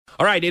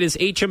All right, it is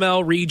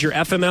HML. Read your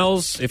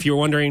FMLs. If you're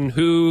wondering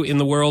who in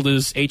the world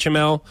is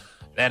HML,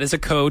 that is a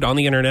code on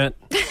the internet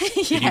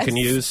that you can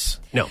use.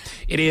 No,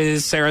 it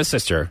is Sarah's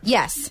sister.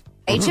 Yes.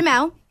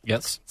 HML.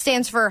 Yes.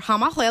 Stands for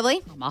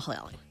Hamahleli.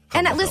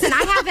 And listen,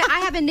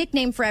 I have a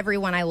nickname for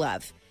everyone I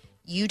love.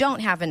 You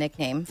don't have a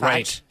nickname, Fudge.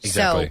 Right,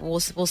 exactly.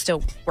 So we'll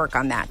still work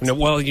on that. No,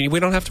 well, we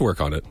don't have to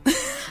work on it.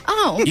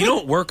 Oh. You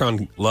don't work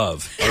on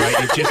love, all right?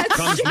 It just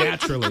comes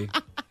naturally.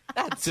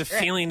 It's a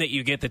feeling that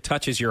you get that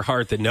touches your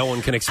heart that no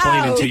one can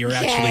explain until you're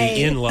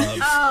actually in love.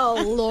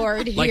 Oh,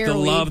 Lord, like the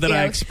love that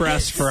I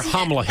express for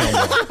Hamla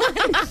Hilma.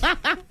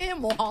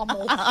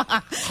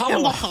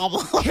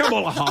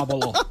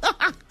 Hamla.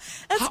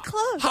 That's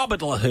close.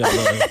 Hobbitla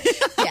Hilma.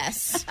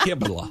 Yes.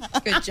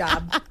 Hibbla. Good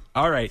job.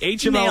 All right,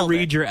 HML,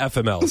 read your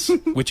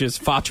FMLs, which is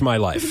Fotch My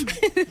Life.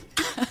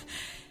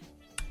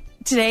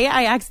 Today,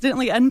 I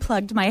accidentally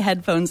unplugged my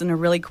headphones in a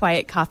really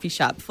quiet coffee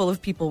shop full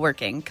of people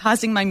working,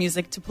 causing my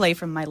music to play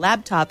from my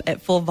laptop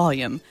at full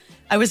volume.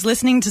 I was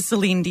listening to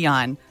Celine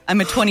Dion.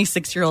 I'm a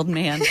 26-year-old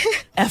man.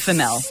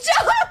 FML.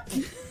 Stop!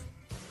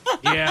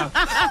 Yeah.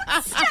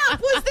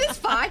 Stop! Was this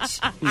Fotch?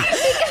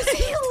 Because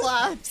he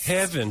loves...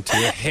 Heaven to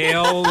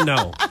hell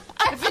no.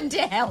 Heaven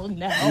to hell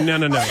no.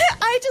 No.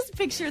 I just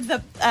pictured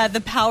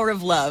the power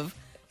of love.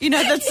 You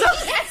know, that's so...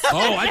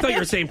 Oh, I thought you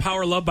were saying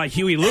Power Love by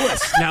Huey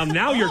Lewis.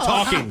 Now you're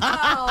talking.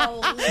 Oh,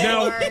 Lord.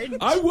 Now,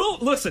 I will,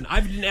 listen,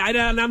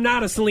 I'm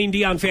not a Celine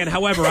Dion fan.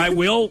 However, I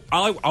will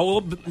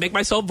make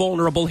myself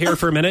vulnerable here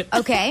for a minute.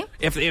 Okay.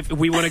 If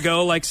we want to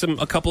go like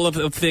a couple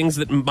of things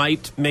that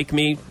might make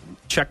me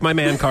check my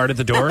man card at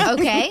the door.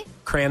 Okay.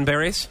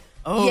 Cranberries.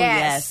 Oh,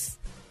 yes.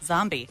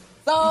 Zombie.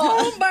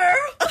 Somber.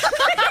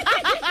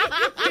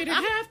 Didn't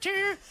have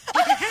to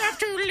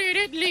let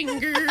it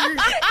linger.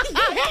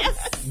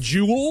 Yes.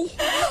 Jewel.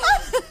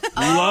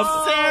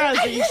 Love. Sarah's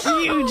a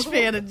huge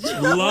fan of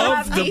Jewel.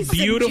 Love the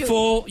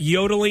beautiful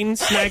yodeling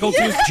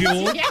snaggletooth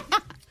Jewel. Yeah.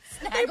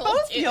 They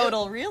both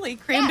yodel, really.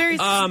 Cranberries.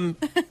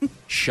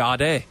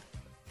 Sade.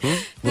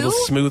 Little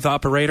smooth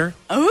operator.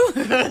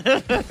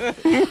 I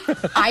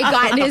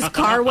got in his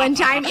car one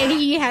time and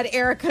he had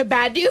Erykah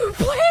Badu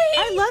playing.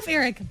 I love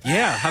Erykah.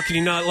 Yeah, how can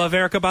you not love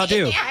Erykah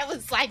Badu? Yeah, I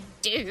was like,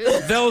 dude.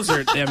 Those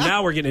are,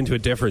 now we're getting into a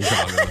different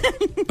genre.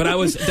 But I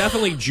was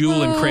definitely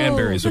Jewel and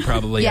Cranberries would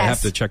probably, I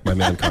have to check my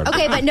man card.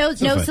 Okay, but no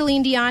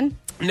Celine Dion?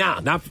 Nah,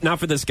 not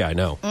for this guy,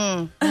 no.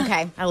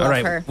 Okay, I love All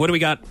right, her. what do we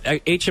got?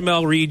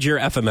 HML, read your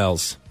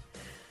FMLs.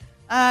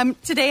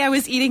 Today I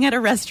was eating at a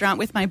restaurant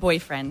with my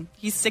boyfriend.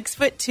 He's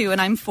 6'2"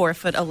 and I'm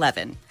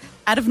 4'11".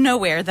 Out of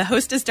nowhere, the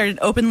hostess started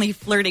openly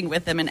flirting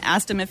with him and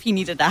asked him if he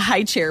needed a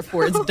high chair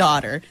for his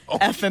daughter.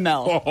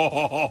 FML.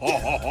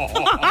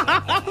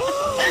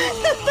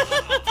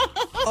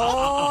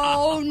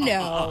 Oh,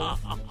 no.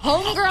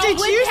 Homegirl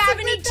wouldn't have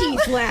any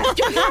teeth left.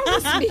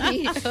 Promise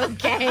me.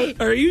 Okay.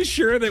 Are you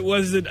sure that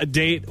wasn't a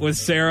date with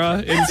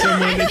Sarah and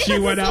someone that she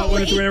went out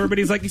with where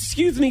everybody's like,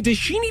 excuse me, does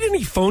she need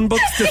any phone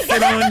books to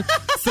sit on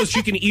so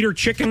she can eat her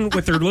chicken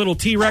with her little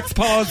T-Rex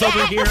paws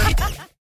over here?